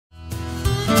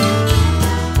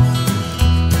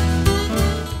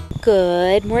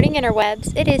Good morning,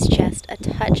 interwebs. It is just a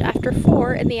touch after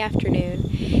 4 in the afternoon,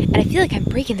 and I feel like I'm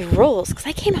breaking the rules because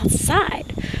I came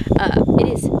outside. It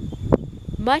is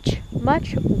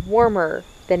much warmer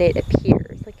than it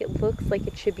appears. Like, it looks like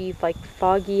it should be like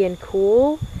foggy and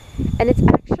cool, and it's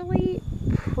actually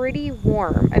pretty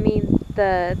warm. I mean,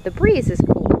 the breeze is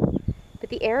cool,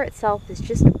 but the air itself is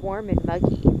just warm and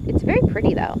muggy. It's very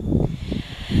pretty though.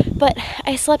 But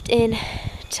I slept in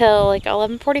till like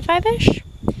 11:45-ish.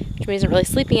 Which means I'm really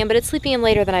sleeping in, but it's sleeping in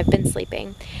later than I've been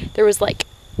sleeping. There was like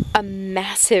a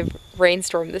massive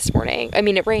rainstorm this morning. I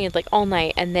mean, it rained like all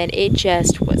night, and then it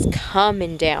just was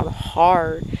coming down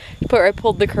hard. But I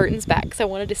pulled the curtains back because I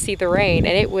wanted to see the rain,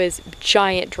 and it was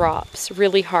giant drops,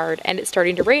 really hard, and it's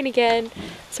starting to rain again.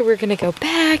 So we're gonna go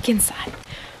back inside.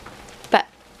 But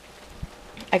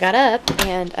I got up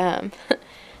and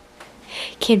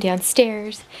came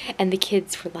downstairs, and the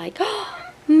kids were like, "Oh,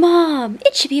 Mom,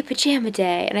 it should be a pajama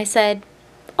day." And I said,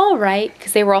 all right,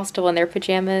 because they were all still in their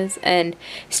pajamas, and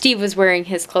Steve was wearing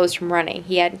his clothes from running.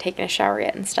 He hadn't taken a shower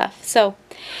yet and stuff. So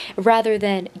rather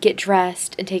than get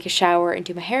dressed and take a shower and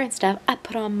do my hair and stuff, I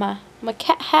put on my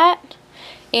cat hat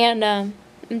and I'm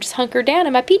just hunkered down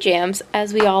in my PJs,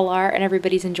 as we all are, and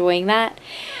everybody's enjoying that.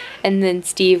 And then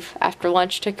Steve, before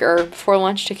lunch, took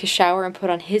a shower and put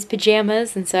on his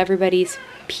pajamas, and so everybody's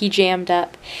PJ'd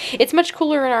up. It's much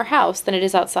cooler in our house than it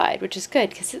is outside, which is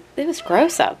good, because it was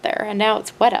gross out there, and now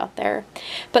it's wet out there.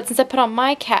 But since I put on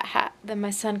my cat hat, then my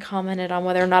son commented on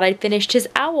whether or not I'd finished his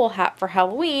owl hat for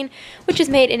Halloween, which is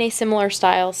made in a similar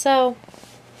style. So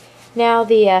now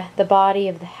the body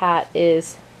of the hat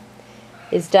is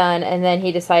done, and then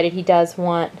he decided he does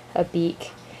want a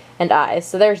beak and eyes.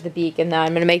 So there's the beak, and now I'm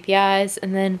going to make the eyes,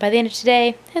 and then by the end of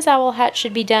today, his owl hat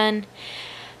should be done.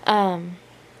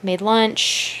 Made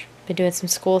lunch, been doing some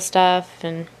school stuff,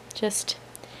 and just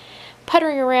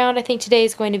puttering around. I think today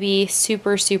is going to be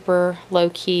super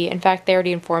low-key. In fact, they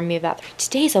already informed me of that.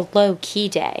 Today's a low-key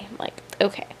day. I'm like,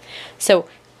 okay. So,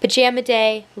 pajama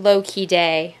day, low-key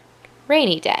day,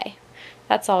 rainy day.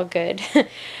 That's all good.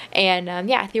 And,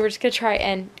 yeah, I think we're just going to try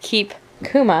and keep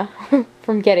Kuma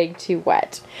from getting too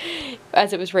wet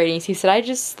as it was raining. So he said, I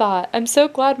just thought, I'm so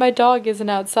glad my dog isn't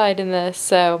outside in this.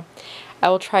 So I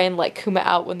will try and let Kuma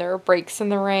out when there are breaks in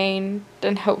the rain,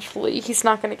 and hopefully he's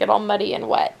not going to get all muddy and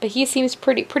wet. But he seems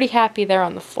pretty happy there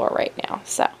on the floor right now.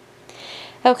 So,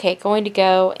 okay, going to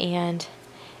go and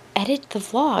edit the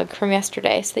vlog from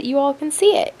yesterday so that you all can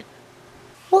see it.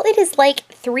 Well, it is like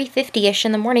 3:50-ish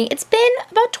in the morning. It's been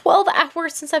about 12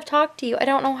 hours since I've talked to you. I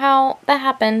don't know how that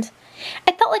happened.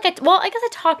 I felt like well, I guess I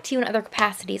talked to you in other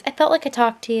capacities. I felt like I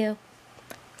talked to you.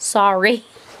 Sorry.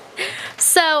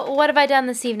 So, what have I done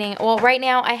this evening? Well, right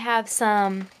now I have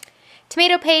some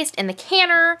tomato paste in the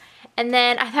canner, and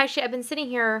then I've been sitting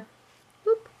here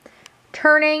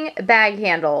turning bag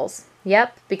handles.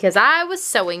 Yep, because I was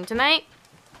sewing tonight.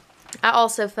 I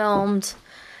also filmed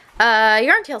a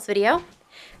Yarn Tales video.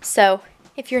 So,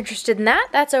 if you're interested in that,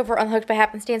 that's over on the Hooked by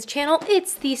Happenstance channel.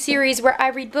 It's the series where I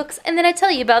read books and then I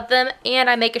tell you about them and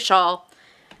I make a shawl.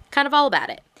 Kind of all about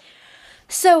it.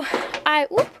 So,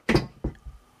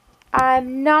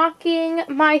 I'm knocking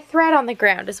my thread on the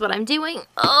ground is what I'm doing.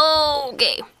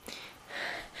 Okay.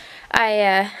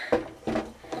 I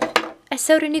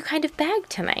sewed a new kind of bag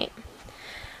tonight.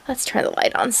 Let's turn the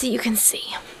light on so you can see.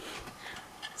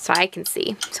 So I can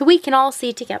see. So we can all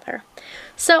see together.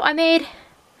 So I made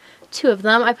 2 of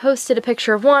them. I posted a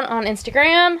picture of one on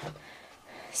Instagram.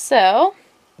 So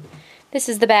this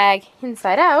is the bag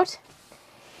inside out.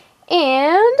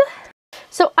 And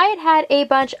so I had a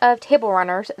bunch of table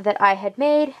runners that I had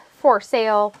made for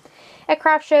sale at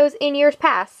craft shows in years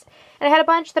past. And I had a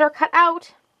bunch that are cut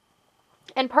out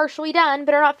and partially done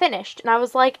but are not finished. And I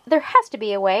was like, there has to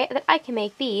be a way that I can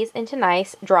make these into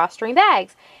nice drawstring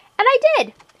bags. And I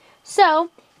did. So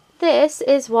this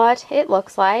is what it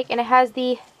looks like. And it has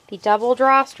the double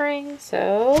drawstring.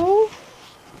 So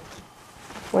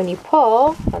when you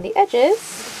pull on the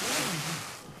edges,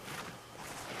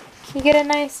 you get a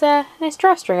nice nice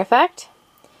drawstring effect.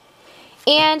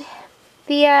 And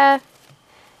the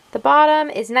bottom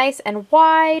is nice and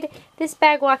wide. This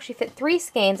bag will actually fit 3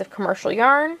 skeins of commercial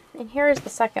yarn. And here is the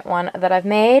second one that I've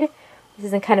made. This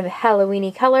is in kind of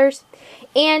Halloween-y colors.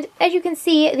 And as you can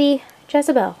see, the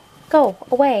Jezebel, go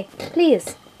away,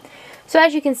 please. So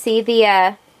as you can see,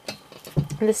 the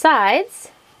sides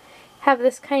have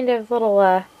this kind of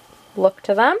little look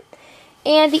to them.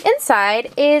 And the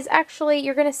inside is actually,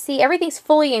 you're going to see everything's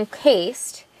fully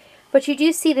encased, but you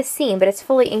do see the seam, but it's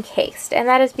fully encased. And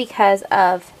that is because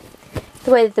of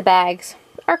the way that the bags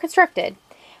are constructed.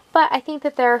 But I think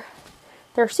that they're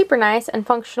They're super nice and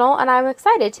functional, and I'm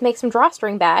excited to make some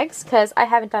drawstring bags because I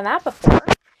haven't done that before.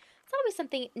 So that'll be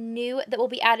something new that will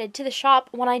be added to the shop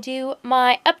when I do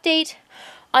my update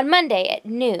on Monday at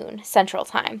noon Central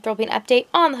Time. There will be an update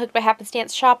on the Hooked by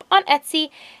Happenstance shop on Etsy,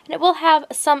 and it will have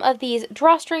some of these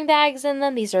drawstring bags in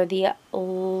them. These are the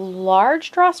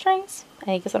large drawstrings, I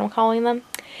think is what I'm calling them.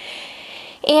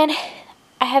 And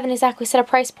I haven't exactly set a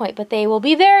price point, but they will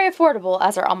be very affordable,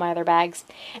 as are all my other bags.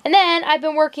 And then I've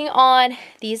been working on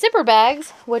these zipper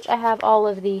bags, which I have all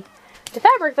of the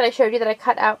fabric that I showed you that I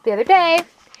cut out the other day.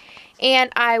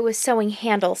 And I was sewing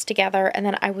handles together, and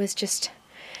then I was just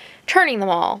turning them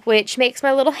all, which makes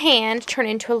my little hand turn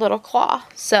into a little claw.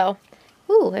 So,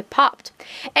 ooh, it popped.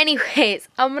 Anyways,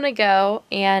 I'm gonna go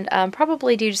and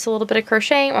probably do just a little bit of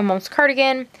crocheting on my mom's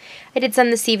cardigan. I did some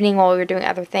this evening while we were doing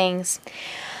other things.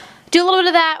 Do a little bit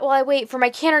of that while I wait for my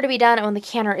canner to be done, and when the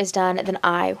canner is done, then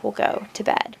I will go to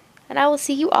bed. And I will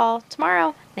see you all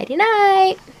tomorrow. Nighty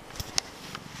night.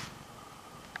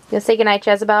 You gonna say goodnight,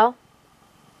 Jezebel?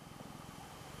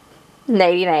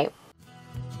 Nighty night.